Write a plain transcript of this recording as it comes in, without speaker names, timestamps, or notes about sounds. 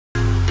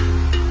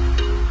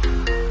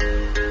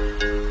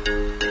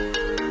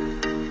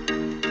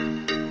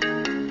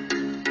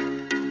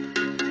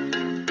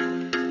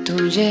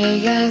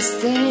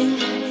llegaste,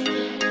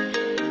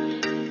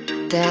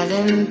 te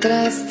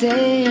adentraste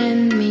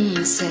en mi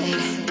ser,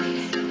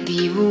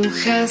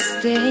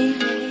 dibujaste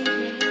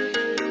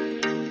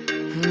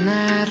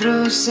una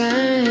rosa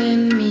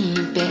en mi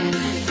piel,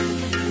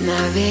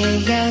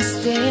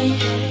 navegaste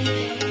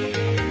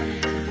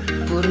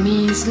por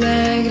mis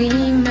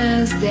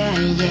lágrimas de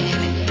ayer,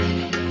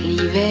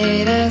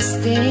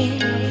 liberaste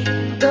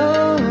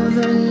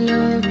todo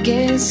lo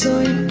que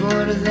soy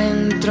por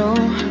dentro.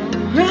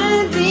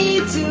 Ready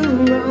to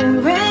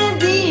roll,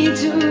 ready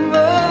to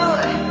roll.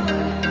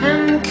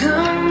 I'm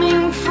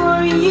coming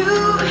for you.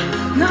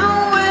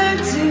 Nowhere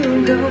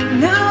to go,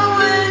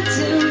 nowhere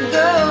to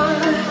go.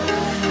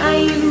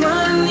 I'm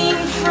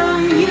running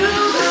from you.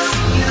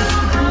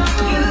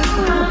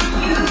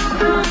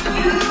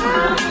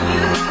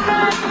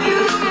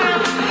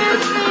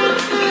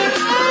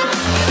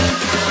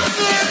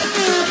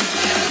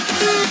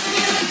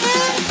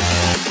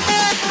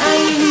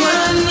 I'm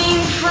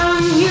running from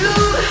you.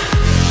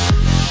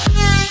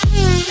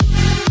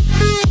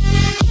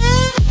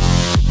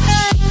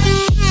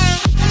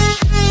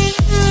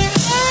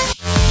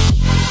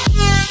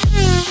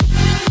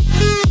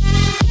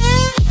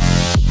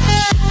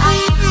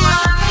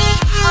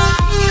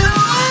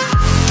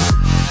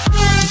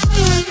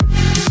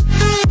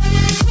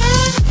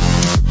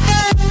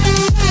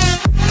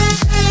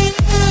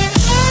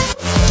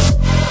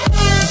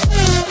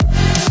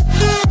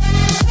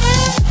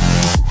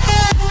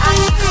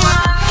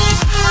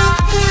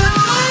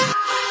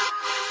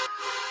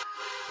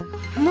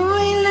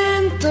 Muy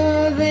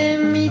lento de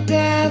mí te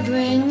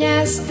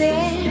adueñaste,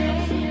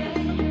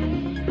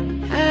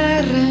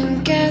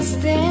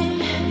 arrancaste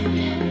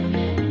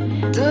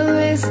todo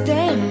este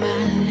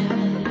mal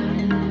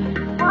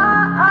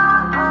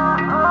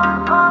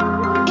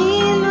y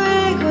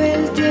luego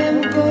el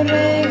tiempo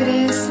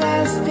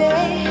regresaste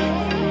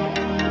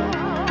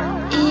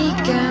y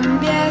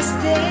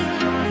cambiaste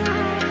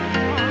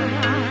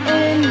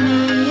en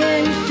mí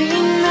el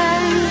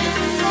final.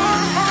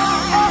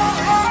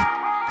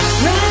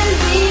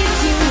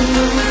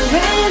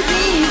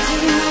 Ready to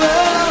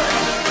roll.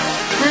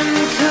 I'm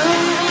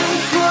coming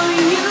for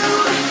you.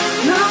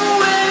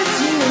 Nowhere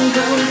to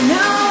go,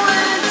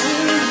 nowhere to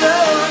go.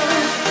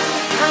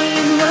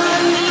 I'm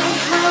running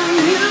from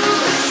you.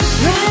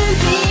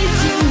 Ready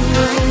to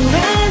roll,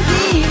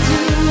 ready to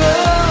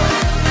roll.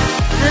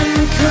 I'm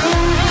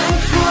coming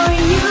for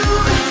you.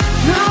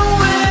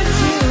 Nowhere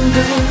to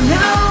go,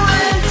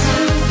 nowhere to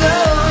go.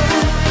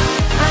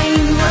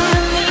 I'm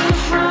running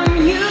from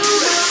you.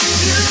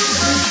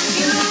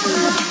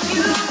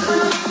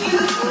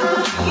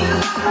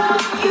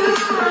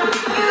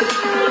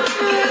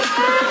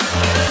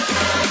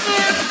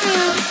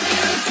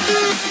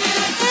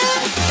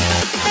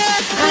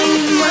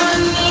 I'm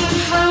running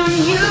from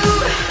you.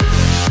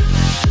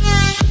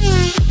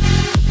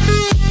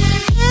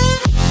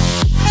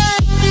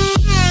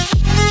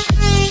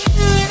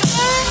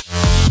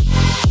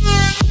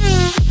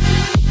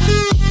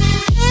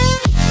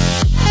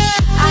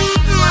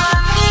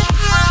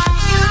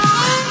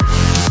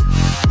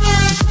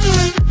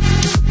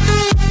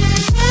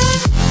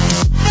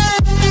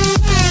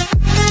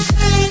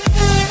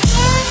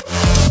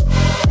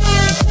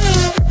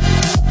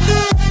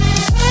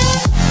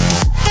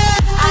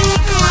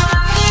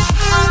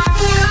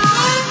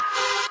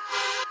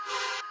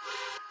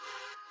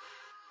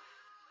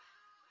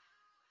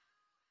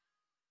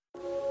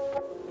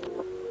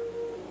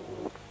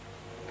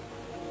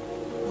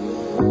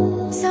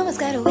 Someone's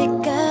gotta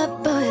wake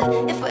up,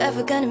 but if we're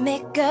ever gonna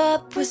make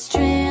up, we're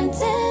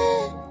stranded.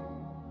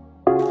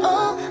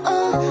 Oh,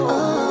 oh,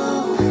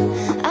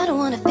 oh, I don't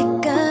wanna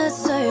fake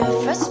us, so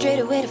you're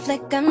frustrated with a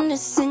flick, I'm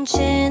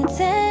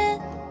disenchanted.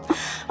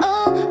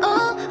 Oh,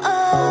 oh,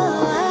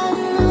 oh, I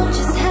know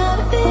just how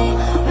to be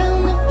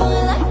around a boy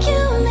like you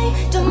and me.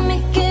 Don't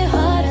make it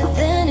harder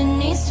than it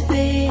needs to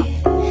be,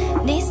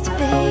 needs to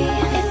be.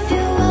 If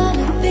you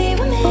wanna be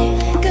with me,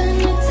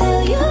 gonna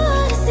tell you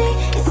what to see.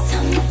 It's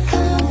time to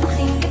come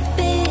clean, get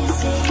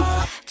busy.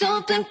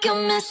 Don't think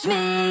you'll miss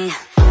me.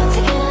 I'll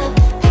take it up,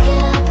 pick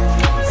it up,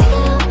 take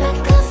it up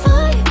back up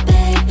for you,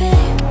 baby.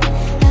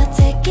 I'll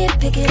take it,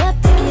 pick it up,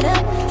 take it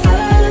up for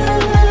you.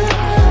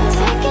 I'll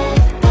take it,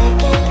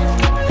 pick it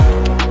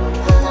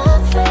all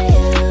up for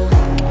you.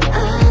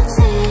 I'll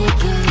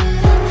take it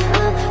up,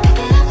 I'll pick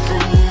it up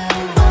for you.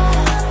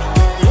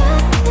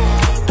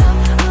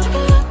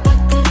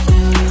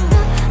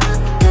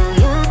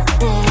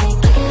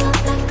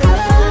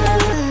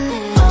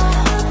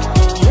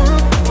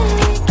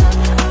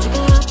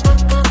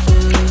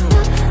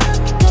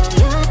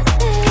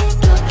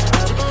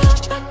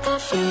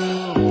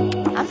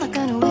 I'm not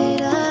gonna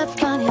wait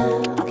up on you.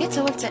 I'll get to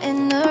work to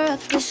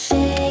interrupt the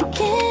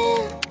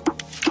shaking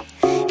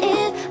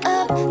it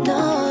up.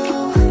 No,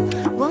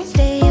 won't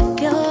stay if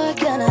you're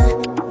gonna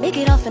make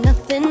it all for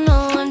nothing. No,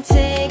 I'm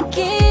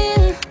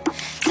taking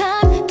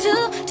time to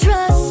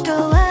trust.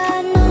 Oh,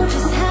 I know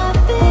just how to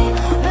be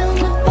around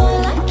a boy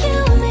like you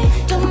and me.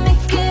 Don't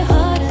make it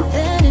harder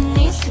than it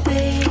needs to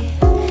be,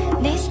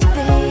 needs to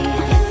be.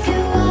 If you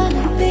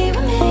wanna be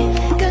with me,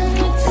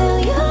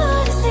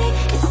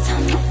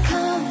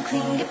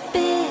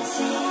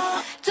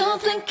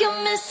 don't think you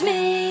miss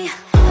me.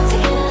 Take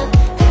it up,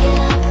 pick it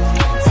up,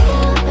 take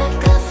it up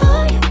back up for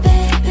you,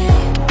 baby.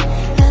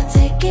 I'll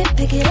take it,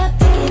 pick it up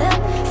for you.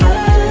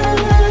 Take it,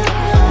 pick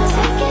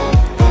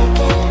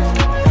it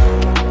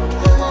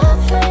up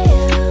for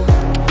you.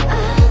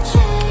 I'll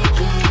take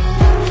it,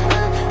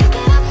 I'll pick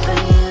it up for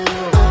you.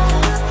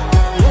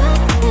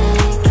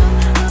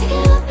 Take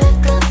it up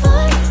back up for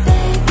you,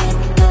 baby.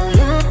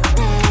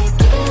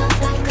 Take it up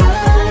back up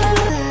for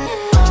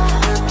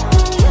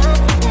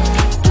you.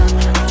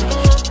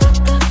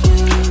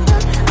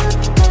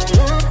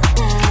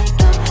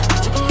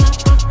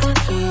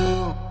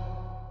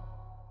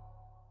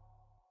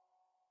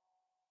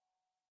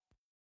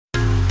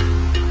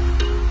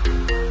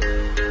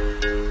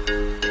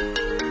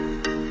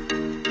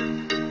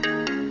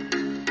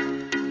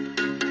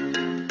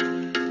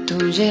 Tú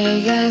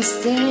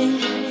llegaste,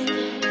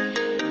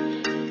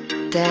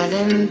 te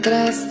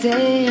adentraste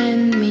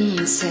en mi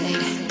ser,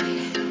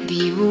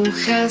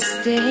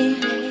 dibujaste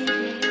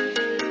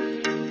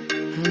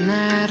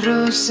una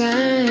rosa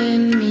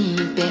en mi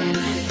piel,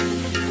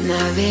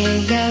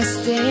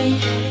 navegaste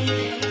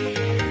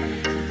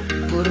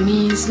por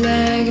mis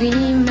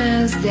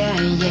lágrimas de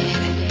ayer,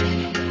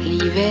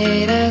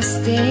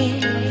 liberaste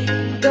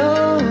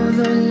todo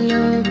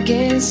lo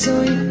que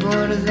soy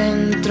por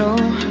dentro.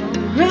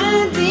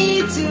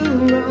 Ready to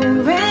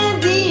roll,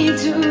 ready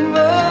to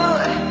roll.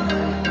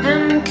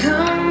 I'm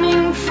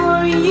coming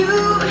for you.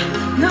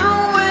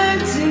 Nowhere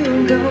to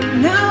go,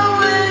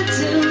 nowhere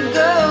to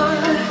go.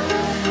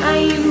 I